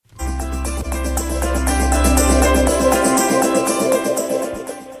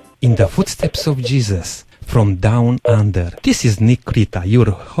the footsteps of Jesus from down under. This is Nick Krita,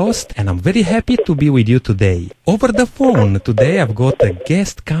 your host, and I'm very happy to be with you today. Over the phone today I've got a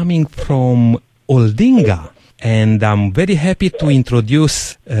guest coming from Oldinga, and I'm very happy to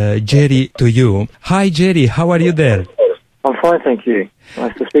introduce Jerry to you. Hi Jerry, how are you there? I'm fine, thank you.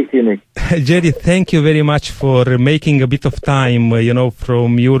 Nice to speak to you, Nick. Jerry, thank you very much for making a bit of time,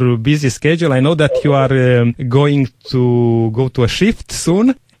 from your busy schedule. I know that you are going to go to a shift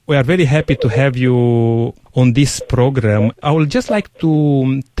soon. We are very happy to have you on this program. I would just like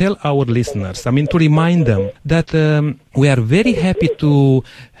to tell our listeners, to remind them that we are very happy to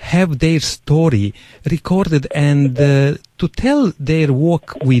have their story recorded and to tell their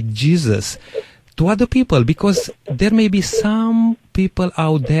walk with Jesus to other people, because there may be some people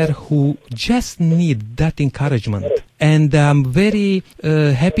out there who just need that encouragement. And I'm very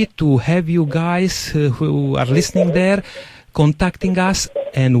happy to have you guys who are listening there contacting us,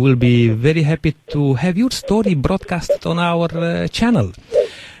 and we'll be very happy to have your story broadcast on our channel.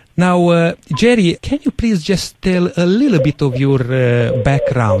 Now, Jerry, can you please just tell a little bit of your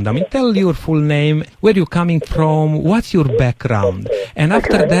background? Tell your full name, where you're coming from, what's your background? And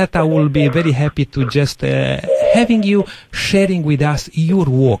after that, I will be very happy to just having you sharing with us your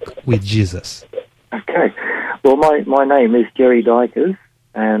walk with Jesus. Okay. Well, my name is Jerry Dykers,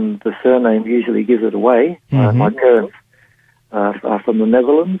 and the surname usually gives it away. My parents are from the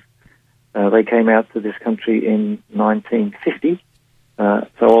Netherlands. They came out to this country in 1950.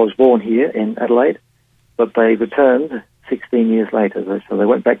 So I was born here in Adelaide, but they returned 16 years later. So they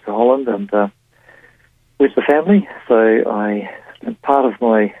went back to Holland and with the family. So I spent part of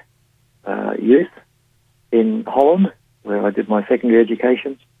my youth in Holland, where I did my secondary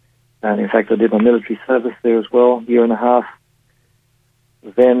education. And in fact, I did my military service there as well, a year and a half.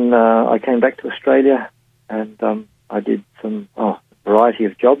 Then I came back to Australia and I did some variety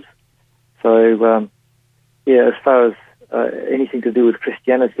of jobs. So, as far as anything to do with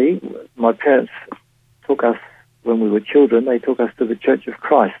Christianity, my parents took us, when we were children, they took us to the Church of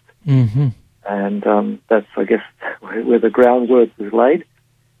Christ. Mm-hmm. And that's, I guess, where the groundwork was laid.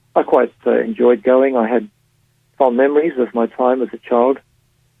 I quite enjoyed going. I had fond memories of my time as a child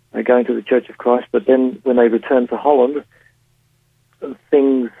going to the Church of Christ. But then when they returned to Holland,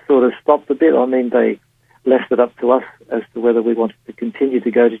 things sort of stopped a bit. They left it up to us as to whether we wanted to continue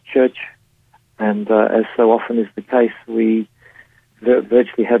to go to church. And as so often is the case, we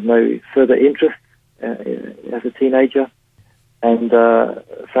virtually had no further interest as a teenager. And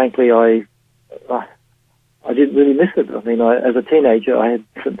frankly, I didn't really miss it. As a teenager, I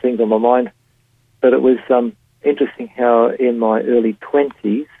had different things on my mind. But it was interesting how in my early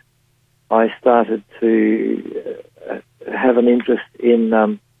 20s, I started to have an interest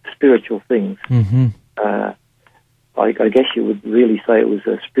in spiritual things. Mm-hmm. I guess you would really say it was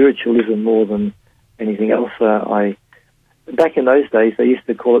a spiritualism more than anything else. Back in those days, they used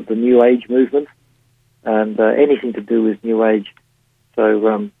to call it the New Age movement, and anything to do with New Age.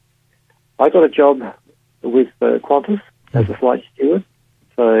 So I got a job with Qantas as a flight steward.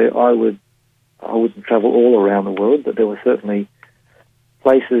 So I wouldn't travel all around the world, but there were certainly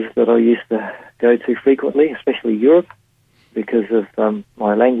places that I used to go to frequently, especially Europe, because of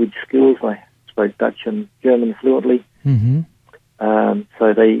my language skills. I spoke Dutch and German fluently. Mm-hmm.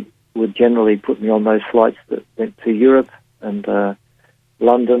 So they would generally put me on those flights that went to Europe and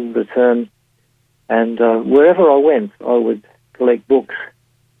London, return. And wherever I went, I would collect books.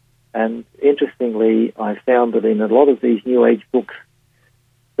 And interestingly, I found that in a lot of these New Age books,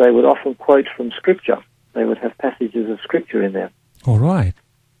 they would often quote from Scripture. They would have passages of Scripture in there. All right.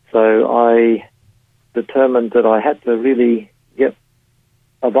 So I determined that I had to really get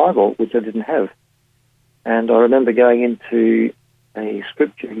a Bible, which I didn't have. And I remember going into a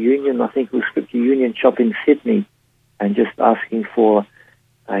Scripture Union, I think it was Scripture Union shop in Sydney, and just asking for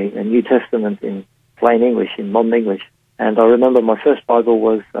a New Testament in plain English, in modern English. And I remember my first Bible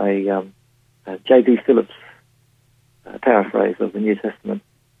was a J.B. Phillips paraphrase of the New Testament.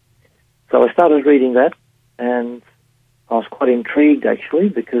 So I started reading that, and I was quite intrigued, actually,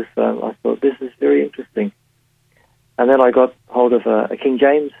 because I thought, this is very interesting. And then I got hold of a King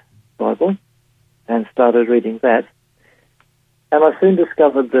James Bible and started reading that. And I soon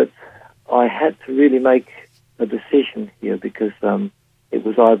discovered that I had to really make a decision here, because it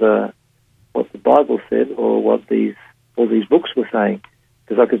was either what the Bible said or what all these books were saying.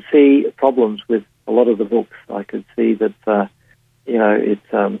 Because I could see problems with a lot of the books. I could see that,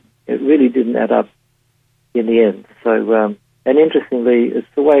 it really didn't add up in the end. So, and interestingly, it's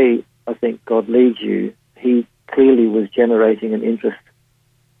the way I think God leads you. He clearly was generating an interest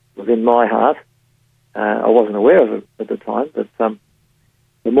within my heart. I wasn't aware of it at the time, but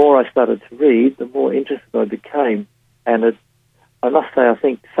the more I started to read, the more interested I became. And I must say, I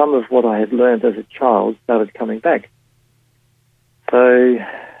think some of what I had learned as a child started coming back. So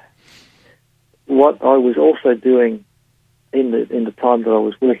what I was also doing in the time that I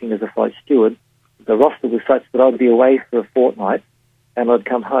was working as a flight steward, the roster was such that I'd be away for a fortnight, and I'd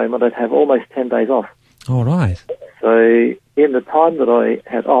come home and I'd have almost 10 days off. All right. So in the time that I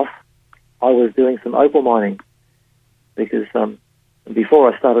had off, I was doing some opal mining, because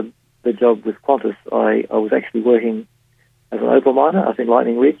before I started the job with Qantas, I was actually working as an opal miner up in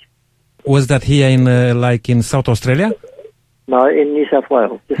Lightning Ridge. Was that here in South Australia? No, in New South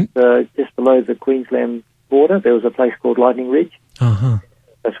Wales, just below the Queensland border. There was a place called Lightning Ridge. Uh-huh.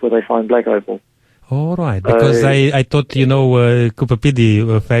 That's where they find black opal. All right, because I thought, Coober Pedy,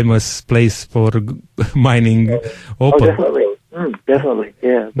 a famous place for mining opal. Oh, definitely,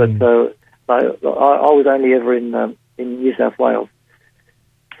 yeah. But I was only ever in New South Wales.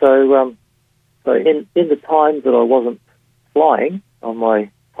 So in the time that I wasn't flying, on my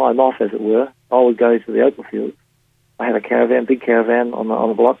time off, as it were, I would go to the opal fields. I had a caravan, big caravan on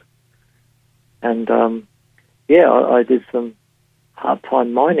the block, and I did some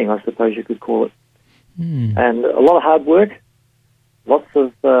hard-time mining, I suppose you could call it. And a lot of hard work, lots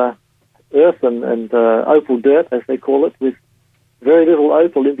of earth and opal dirt, as they call it, with very little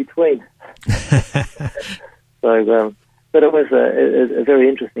opal in between. So, but it was a very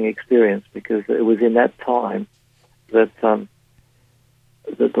interesting experience, because it was in that time that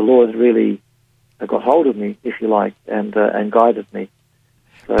the Lord really got hold of me, if you like, and guided me.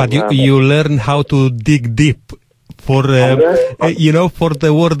 So, but you learn how to dig deep for for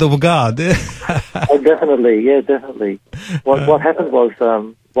the Word of God. Oh, definitely. What happened was,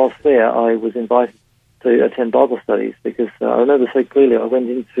 whilst there, I was invited to attend Bible studies, because I remember so clearly. I went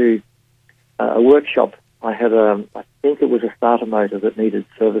into a workshop. I had I think it was a starter motor that needed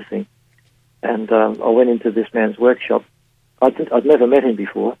servicing, and I went into this man's workshop. I'd never met him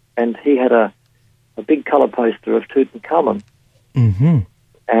before, and he had a big colour poster of Tutankhamun. Mm-hmm.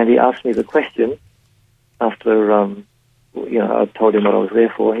 And he asked me the question after, I told him what I was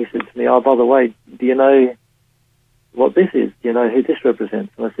there for. He said to me, "Oh, by the way, do you know what this is? Do you know who this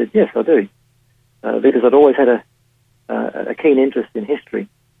represents?" And I said, "Yes, I do," because I'd always had a keen interest in history.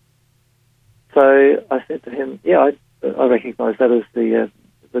 So I said to him, "Yeah, I recognise that as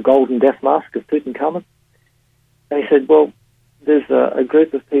the golden death mask of Tutankhamun." And he said, "Well, there's a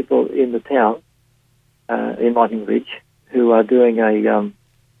group of people in the town in Lightning Ridge who are doing a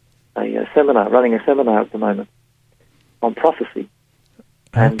seminar, running a seminar at the moment on prophecy."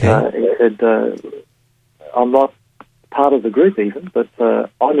 Okay. And he said, "I'm not part of the group even, but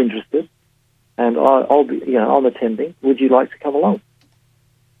I'm interested, and I'll be, I'm attending. Would you like to come along?"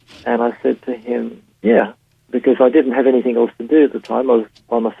 And I said to him, "Yeah," because I didn't have anything else to do at the time. I was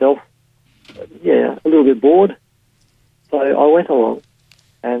by myself. A little bit bored. So I went along,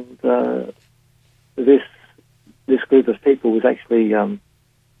 and this group of people was actually,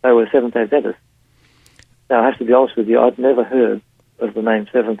 they were Seventh-day Adventists. Now, I have to be honest with you, I'd never heard of the name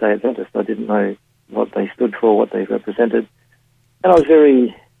Seventh-day Adventist. I didn't know what they stood for, what they represented. And I was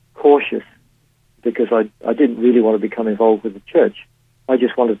very cautious, because I didn't really want to become involved with the church. I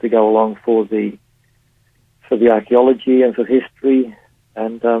just wanted to go along for the archaeology and for history,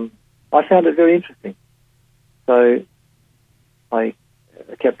 and I found it very interesting. So I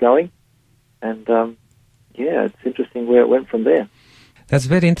kept going, and it's interesting where it went from there. That's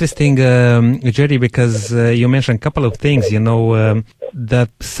very interesting, Jerry, because you mentioned a couple of things, that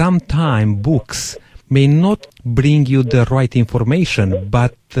sometimes books may not bring you the right information,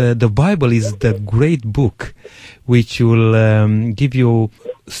 but the Bible is the great book which will give you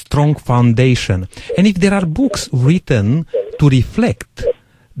strong foundation. And if there are books written to reflect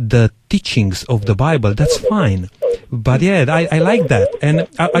the teachings of the Bible, that's fine. But I like that. And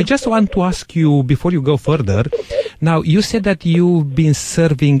I just want to ask you, before you go further, now you said that you've been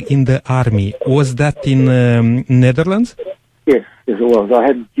serving in the army. Was that in Netherlands? Yes, it was. I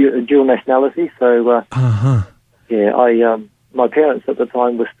had dual nationality, so my parents at the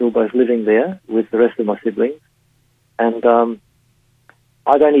time were still both living there with the rest of my siblings, and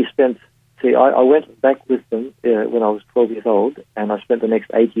I'd only spent. I went back with them when I was 12 years old, and I spent the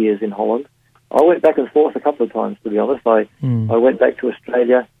next 8 years in Holland. I went back and forth a couple of times, to be honest. I went back to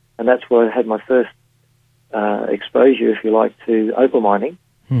Australia, and that's where I had my first exposure, if you like, to opal mining,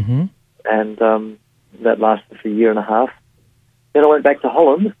 and that lasted for a year and a half. Then I went back to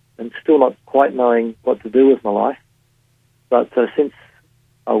Holland, and still not quite knowing what to do with my life. But since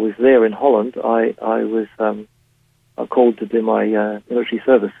I was there in Holland, I was called to do my military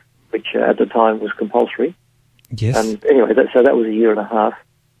service, which at the time was compulsory. Yes. And anyway, so that was a year and a half.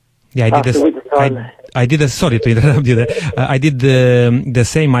 Yeah, I did. Sorry to interrupt you there. I did the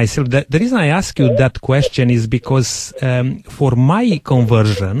same myself. The reason I ask you that question is because for my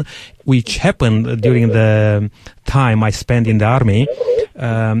conversion, which happened during the time I spent in the army,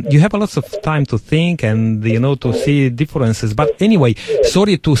 you have a lot of time to think and to see differences. But anyway,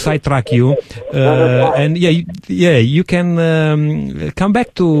 sorry to sidetrack you. And you can come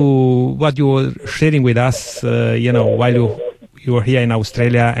back to what you were sharing with us. While you were here in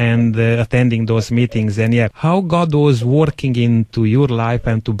Australia and attending those meetings, and how God was working into your life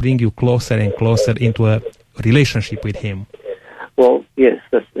and to bring you closer and closer into a relationship with Him. Well, yes,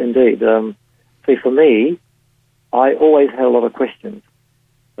 that's indeed. See, for me, I always had a lot of questions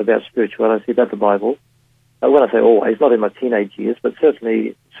about spirituality, about the Bible. When I say always, not in my teenage years, but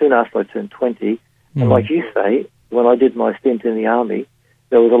certainly soon after I turned 20. And like you say, when I did my stint in the army,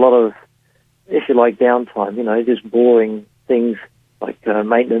 there was a lot of, if you like, downtime, just boring things like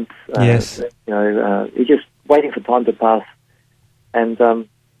maintenance. Yes. You're just waiting for time to pass. And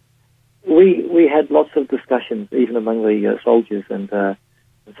we had lots of discussions, even among the soldiers and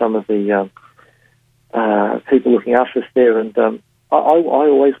some of the people looking after us there. And I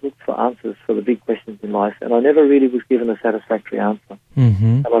always looked for answers for the big questions in life, and I never really was given a satisfactory answer.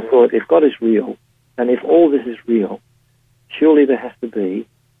 Mm-hmm. And I thought, if God is real, and if all this is real, surely there has to be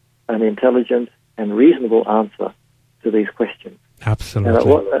an intelligent and reasonable answer to these questions. Absolutely.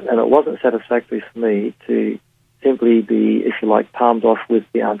 And it wasn't satisfactory for me to simply be, if you like, palmed off with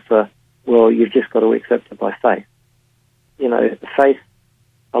the answer, well, you've just got to accept it by faith. Faith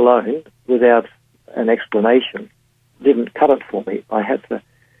alone, without an explanation, didn't cut it for me. I had to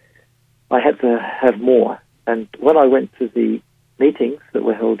have more. And when I went to the meetings that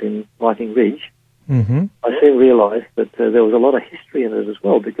were held in Whiting Ridge, mm-hmm. I soon realized that there was a lot of history in it as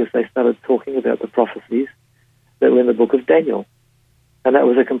well, because they started talking about the prophecies that were in the book of Daniel. And that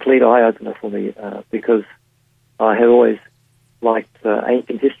was a complete eye-opener for me, because I had always liked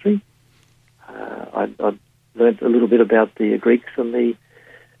ancient history. I'd learned a little bit about the Greeks and the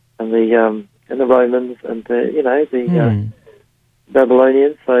Romans and the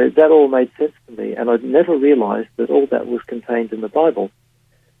Babylonians. So that all made sense to me, and I'd never realized that all that was contained in the Bible.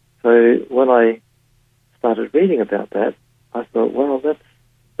 So when I started reading about that, I thought, well,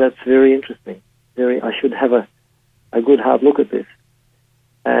 that's very interesting. I should have a good hard look at this.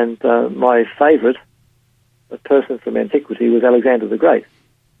 And my favorite person from antiquity was Alexander the Great.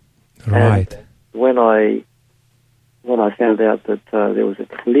 Right. And when I found out that there was a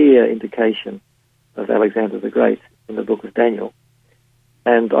clear indication of Alexander the Great in the book of Daniel,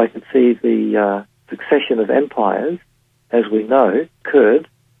 and I could see the succession of empires, as we know, occurred,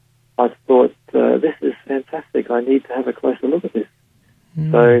 I thought, this is fantastic. I need to have a closer look at this.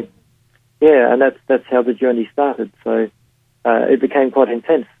 So, and that's how the journey started. So it became quite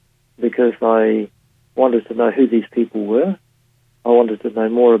intense, because I wanted to know who these people were. I wanted to know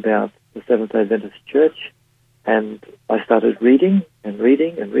more about the Seventh-day Adventist Church, and I started reading, and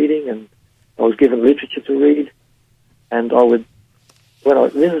I was given literature to read, and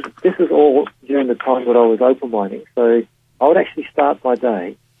this is all during the time that I was opal mining, so I would actually start my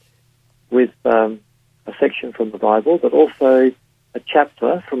day with a section from the Bible, but also a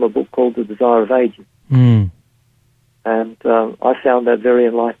chapter from a book called The Desire of Ages. And I found that very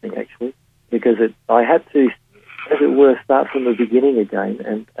enlightening, actually, because I had to, as it were, start from the beginning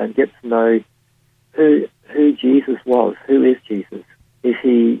again and get to know who Jesus was. Who is Jesus? Is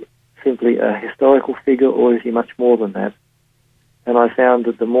he simply a historical figure, or is he much more than that? And I found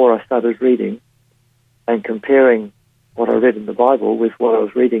that the more I started reading and comparing what I read in the Bible with what I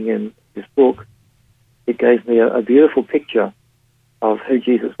was reading in this book, it gave me a beautiful picture of who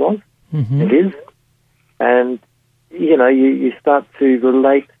Jesus was and is. And, you start to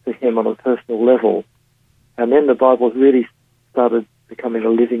relate to him on a personal level. And then the Bible really started becoming a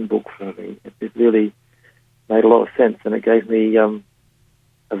living book for me. It really made a lot of sense, and it gave me a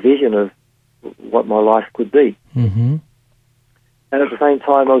vision of what my life could be. Mm-hmm. And at the same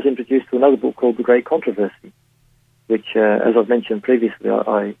time, I was introduced to another book called The Great Controversy, which, as I've mentioned previously,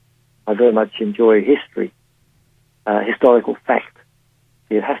 I very much enjoy history, historical fact.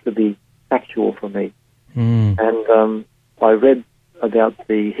 It has to be factual for me. And I read about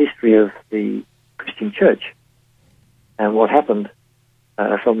the history of the Christian Church and what happened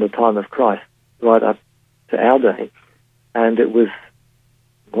from the time of Christ right up to our day. And it was,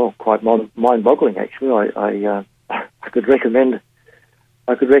 quite mind-boggling, actually. I could recommend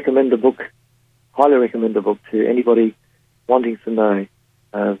the book, highly recommend the book to anybody wanting to know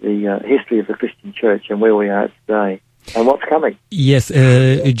the history of the Christian Church and where we are today and what's coming. Yes,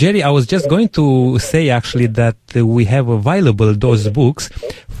 Jerry, I was just going to say actually that we have available those books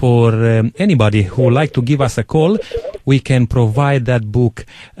for anybody who would like to give us a call, we can provide that book.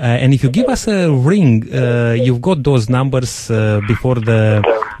 And if you give us a ring, you've got those numbers before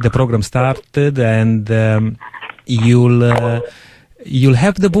the program started, and you'll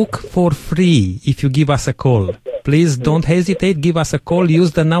have the book for free if you give us a call. Please don't hesitate. Give us a call.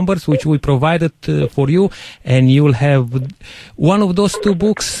 Use the numbers which we provided for you, and you'll have one of those two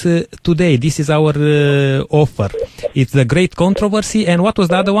books today. This is our offer. It's The Great Controversy. And what was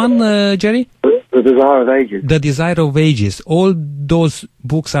the other one, Jerry? The Desire of Ages. The Desire of Ages. All those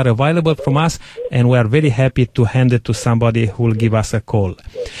books are available from us, and we are very happy to hand it to somebody who will give us a call.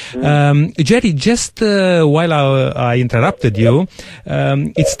 Jerry, just while I interrupted you,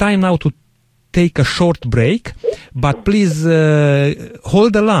 it's time now to take a short break, but please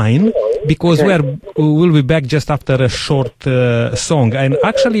hold the line, because we'll be back just after a short song. And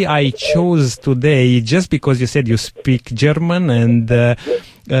actually I chose today just because you said you speak German, and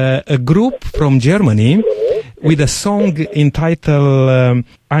a group from Germany with a song entitled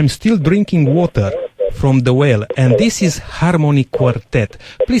I'm Still Drinking Water from the Well, and this is Harmony Quartet.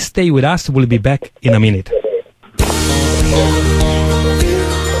 Please stay with us. We'll be back in a minute.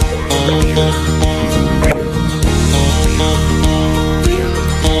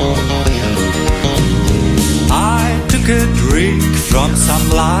 I took a drink from some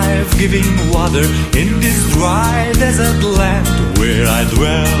life-giving water in this dry desert land where I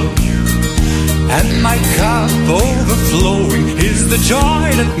dwell. And my cup overflowing is the joy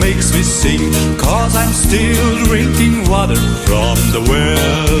that makes me sing, 'cause I'm still drinking water from the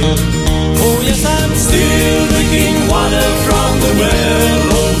well. Oh yes, I'm still drinking water from the well,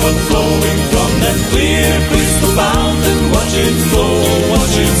 overflowing from that clear crystal fountain. Watch it flow,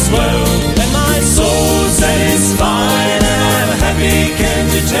 watch it swell, and my soul's satisfied and I'm happy, can't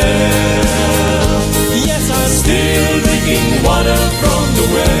you tell? Yes, I'm still drinking water from the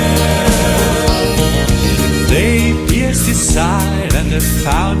well. They pierced his side and the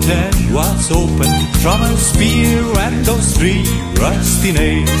fountain was open from a spear and those 3 rusty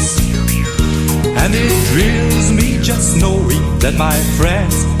nails. And it thrills me just knowing that my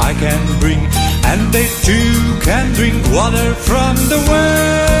friends I can bring, and they too can drink water from the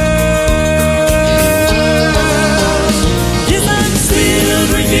well. Yes, I'm still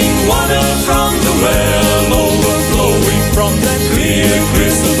drinking water from the well, overflowing from that clear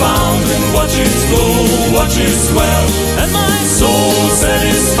crystal fountain. Watch it flow, watch it swell, and my soul's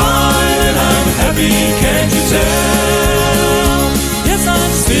satisfied and I'm happy, can't you tell? Yes,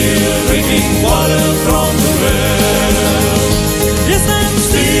 I'm still drinking water from the well. Yes, I'm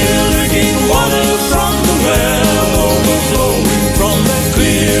still drinking water from the well, overflowing from that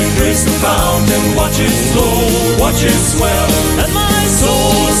clear crystal fountain. Watch it flow, watch it swell, and my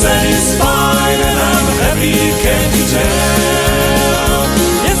soul's satisfied and I'm happy, can't you tell?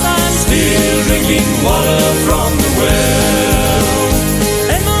 Yes, I'm still drinking water from the well,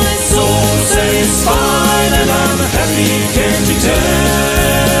 and my soul's satisfied and I'm happy, can't you tell?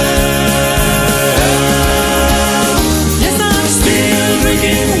 Yes, I'm still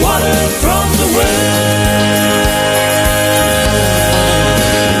drinking water from the well.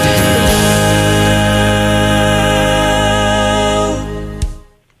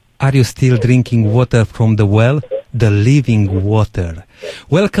 Are you still drinking water from the well? The living water.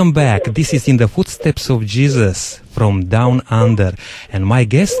 Welcome back. This is In the Footsteps of Jesus from Down Under. And my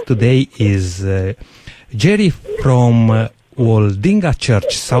guest today is Jerry from Waldinga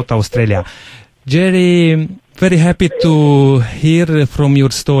Church, South Australia. Jerry, very happy to hear from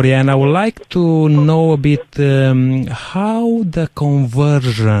your story, and I would like to know a bit how the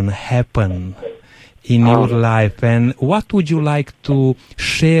conversion happened in your life, and what would you like to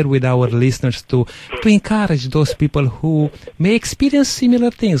share with our listeners to encourage those people who may experience similar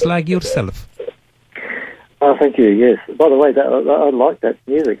things like yourself? Oh, thank you. Yes. By the way, I liked that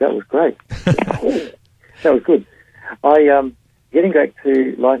music. That was great. That was good. Getting back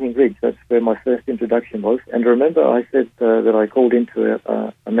to Lightning Bridge, that's where my first introduction was. And remember, I said that I called into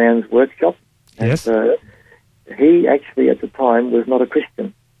a man's workshop. Yes. And, he actually, at the time, was not a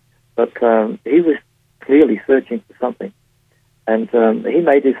Christian, but he was clearly searching for something. And he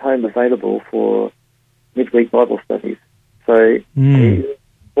made his home available for midweek Bible studies. So he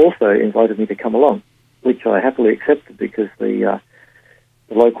also invited me to come along, which I happily accepted because the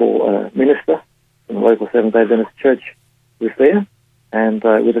local minister from the local Seventh-day Adventist church was there, and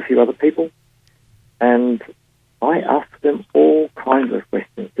with a few other people. And I asked them all kinds of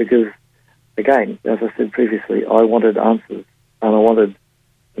questions because, again, as I said previously, I wanted answers, and I wanted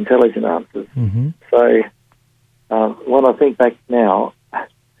intelligent answers. Mm-hmm. So when I think back now,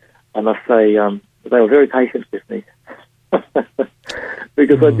 I must say they were very patient with me.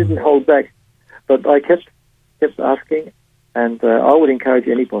 because I didn't hold back. But I kept asking, and I would encourage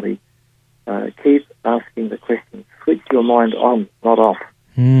anybody, keep asking the questions. Switch your mind on, not off.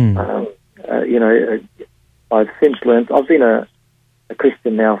 I've since learned, I've been a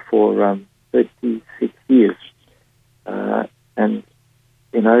Christian now for 36 years. And,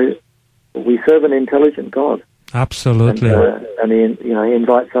 we serve an intelligent God. Absolutely. And he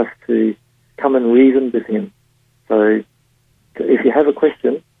invites us to come and reason with him. So if you have a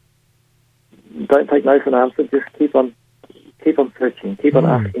question, don't take no for an answer. Just keep on searching, keep on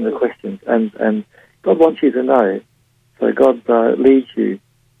asking the questions. And God wants you to know. So God leads you,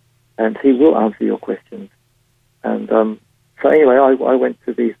 and he will answer your questions. And so anyway, I went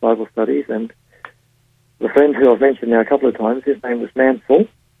to these Bible studies, and the friend who I've mentioned now a couple of times, his name was Mansell,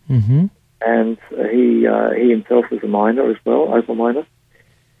 and he himself was a miner as well, opal miner.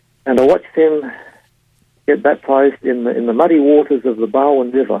 And I watched him get baptized in the muddy waters of the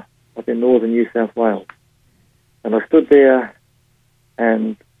Barwon River up in northern New South Wales. And I stood there,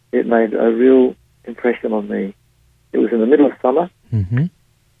 and it made a real impression on me. It was in the middle of summer,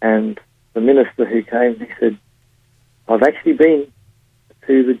 and the minister who came, he said, I've actually been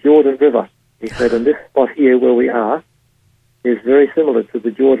to the Jordan River. He said, and this spot here where we are is very similar to the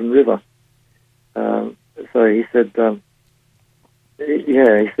Jordan River. So he said,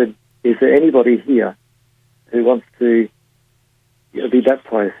 he said, is there anybody here who wants to be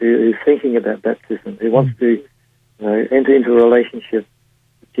baptized, who's thinking about baptism, who wants to enter into a relationship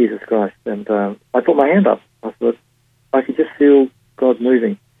with Jesus Christ? And I put my hand up. I thought, I could just feel God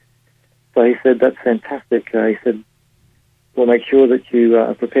moving. So he said, that's fantastic. He said, we'll make sure that you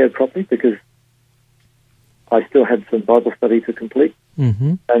are prepared properly, because I still had some Bible study to complete.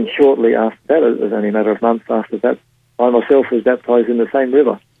 And shortly after that, it was only a matter of months after that, I myself was baptized in the same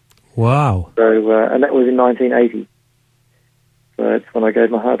river. Wow. So, and that was in 1980. So that's when I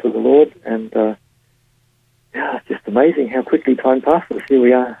gave my heart to the Lord, and it's just amazing how quickly time passes. Here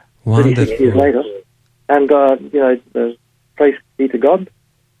we are, 36 years later. And, praise be to God,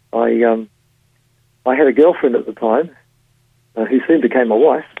 I had a girlfriend at the time who soon became my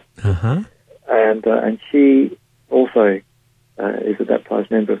wife, and she also is a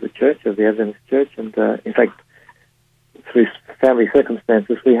baptized member of the church, of the Adventist Church, and in fact, through family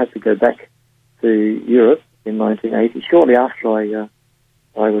circumstances, we had to go back to Europe in 1980, shortly after I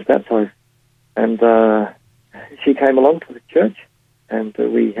was baptized, and she came along to the church, and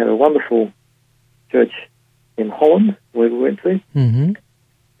we had a wonderful church in Holland where we went to,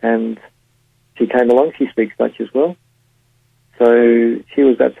 and she came along. She speaks Dutch as well. So she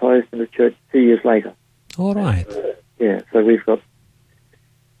was baptized in the church 2 years later. All right. So we've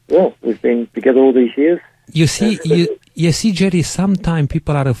been together all these years. You see, Jerry, sometimes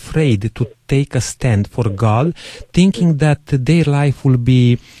people are afraid to take a stand for God, thinking that their life will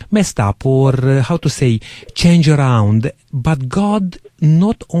be messed up or, change around. But God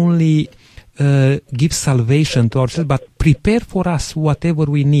not only give salvation to ourselves, but prepare for us whatever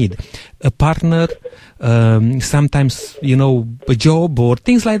we need. A partner, sometimes, a job or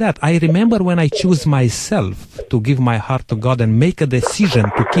things like that. I remember when I choose myself to give my heart to God and make a decision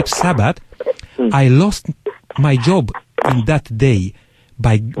to keep Sabbath, I lost my job in that day,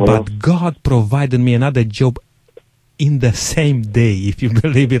 but God provided me another job in the same day, if you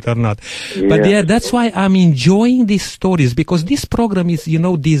believe it or not. But that's why I'm enjoying these stories, because this program is,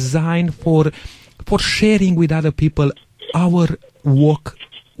 designed for sharing with other people our walk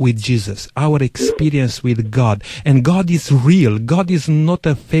with Jesus, our experience with God. And God is real. God is not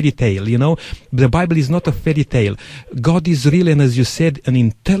a fairy tale, The Bible is not a fairy tale. God is real, and as you said, an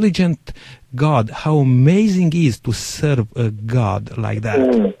intelligent God. How amazing it is to serve a God like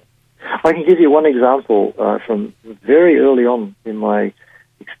that. I can give you one example from very early on in my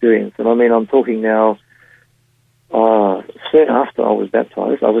experience. And I'm talking now, soon after I was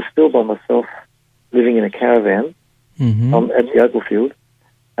baptized, I was still by myself living in a caravan at the Opal Field.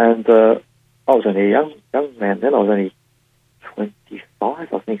 And I was only a young man then. I was only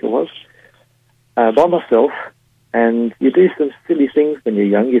 25, I think it was, by myself. And you do some silly things when you're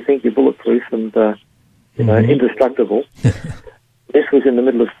young. You think you're bulletproof and, indestructible. This was in the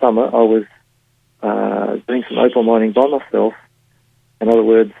middle of summer. I was doing some opal mining by myself. In other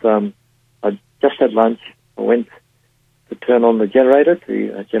words, I just had lunch. I went to turn on the generator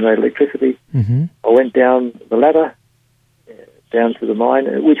to generate electricity. I went down the ladder, down to the mine,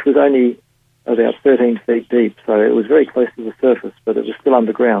 which was only about 13 feet deep, so it was very close to the surface, but it was still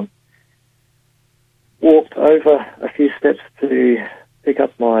underground. Walked over a few steps to pick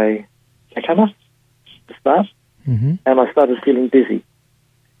up my hammer to start, and I started feeling dizzy.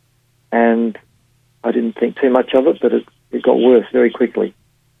 And I didn't think too much of it, but it got worse very quickly.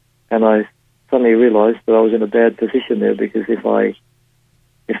 And I suddenly realized that I was in a bad position there, because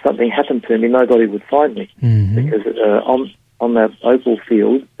if something happened to me, nobody would find me. Because on that opal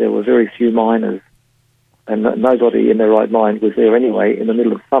field, there were very few miners, and nobody in their right mind was there anyway in the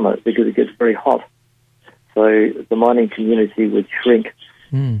middle of summer, because it gets very hot. So the mining community would shrink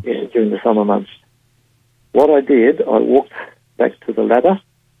during the summer months. What I did, I walked back to the ladder,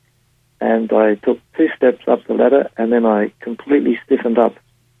 and I took 2 steps up the ladder, and then I completely stiffened up,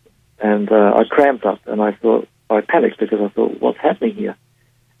 and I cramped up, and I panicked, because I thought, what's happening here?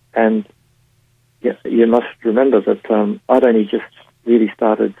 And you must remember that I'd only just really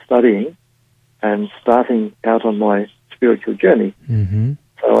started studying and starting out on my spiritual journey.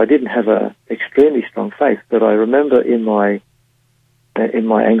 So I didn't have a extremely strong faith, but I remember in my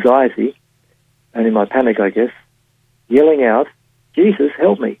anxiety and in my panic, I guess, yelling out, "Jesus,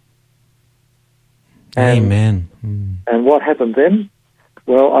 help me." Amen. And what happened then?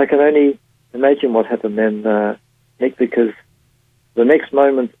 Well, I can only imagine what happened then, Nick, because the next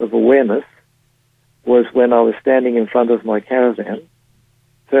moment of awareness was when I was standing in front of my caravan,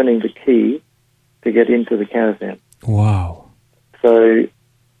 turning the key to get into the caravan. Wow. So,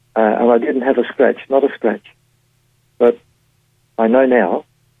 and I didn't have a scratch, not a scratch. But I know now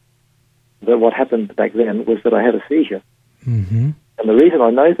that what happened back then was that I had a seizure. And the reason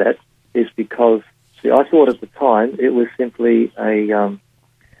I know that is because, see, I thought at the time it was simply a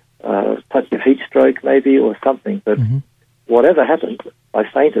touch of heat stroke maybe, or something. But whatever happened, I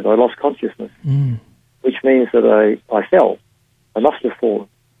fainted. I lost consciousness, which means that I fell. I must have fallen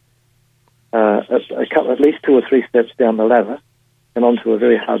at least 2 or 3 steps down the ladder and onto a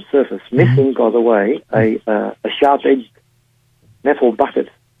very hard surface, missing, by the way, a sharp-edged metal bucket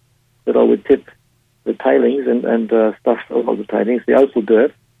that I would tip the tailings and stuff, not the tailings, the opal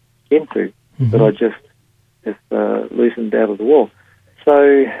dirt into, that I just loosened out of the wall.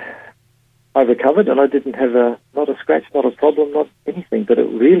 So I recovered, and I didn't have not a scratch, not a problem, not anything, but it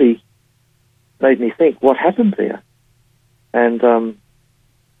really made me think, what happened there? And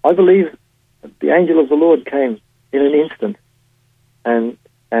I believe the angel of the Lord came in an instant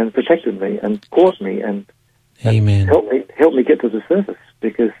and protected me and caught me and helped me get to the surface,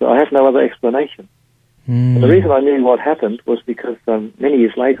 because I have no other explanation. And the reason I knew what happened was because many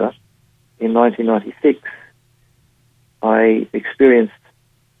years later, in 1996, I experienced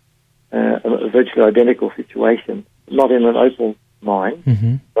a virtually identical situation, not in an opal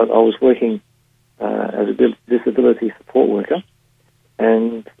mine, but I was working as a disability support worker,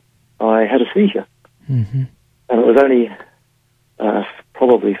 and I had a seizure. And it was only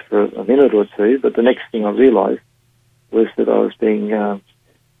probably for a minute or two, but the next thing I realized was that I was being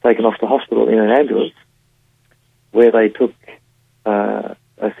taken off to hospital in an ambulance, where they took a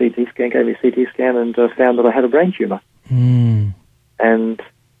CT scan, gave me a CT scan, and found that I had a brain tumor. And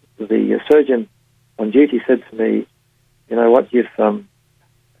the surgeon on duty said to me, "You know what, you've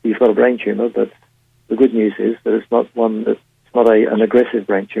got a brain tumor, but the good news is that it's not an aggressive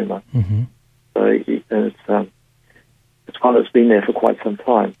brain tumor. So it's one that's been there for quite some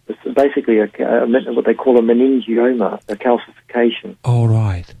time. It's basically what they call a meningioma, a calcification. All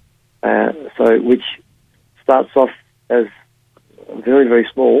right. So which starts off as very, very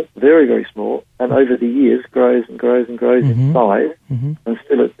small, and over the years grows and grows and grows in size,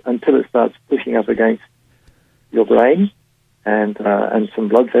 until it starts pushing up against your brain and some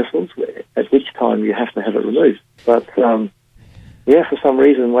blood vessels, at which time you have to have it removed. But for some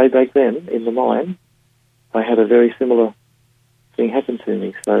reason, way back then in the mine, I had a very similar thing happen to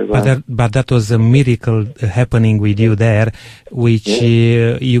me. So, but that was a miracle happening with you there, which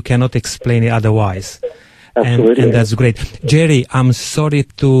you cannot explain it otherwise. Absolutely. And that's great. Jerry, I'm sorry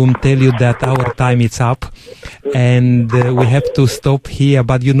to tell you that our time is up, and we have to stop here.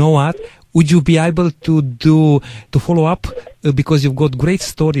 But you know what? Would you be able to follow up? Because you've got great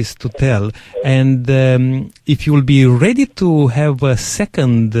stories to tell. And if you'll be ready to have a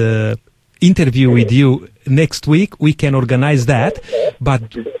second interview with you next week, we can organize that. But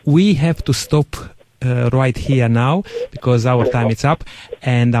we have to stop right here now, because our time is up.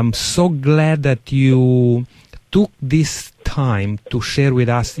 And I'm so glad that you took this time to share with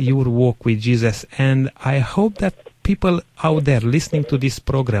us your walk with Jesus. And I hope that people out there listening to this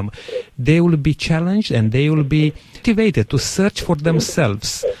program, they will be challenged and they will be motivated to search for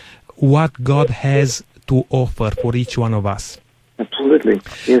themselves what God has to offer for each one of us. Absolutely.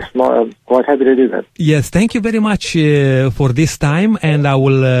 Yes, I'm quite happy to do that. Yes, thank you very much for this time, and I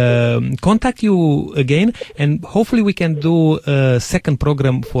will contact you again, and hopefully we can do a second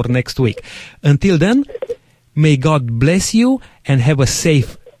program for next week. Until then, may God bless you and have a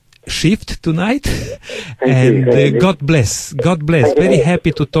safe shift tonight. Thank you. God bless. God bless. Very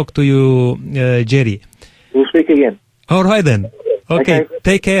happy to talk to you, Jerry. We'll speak again. All right then. Okay.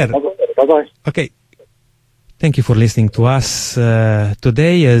 Take care. Bye-bye. Okay. Thank you for listening to us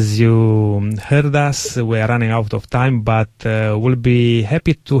today. As you heard us, we are running out of time, but we'll be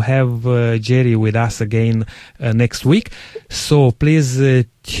happy to have Jerry with us again next week. So please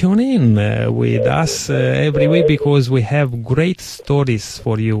tune in with us every week, because we have great stories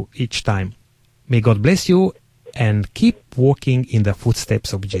for you each time. May God bless you and keep walking in the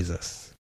footsteps of Jesus.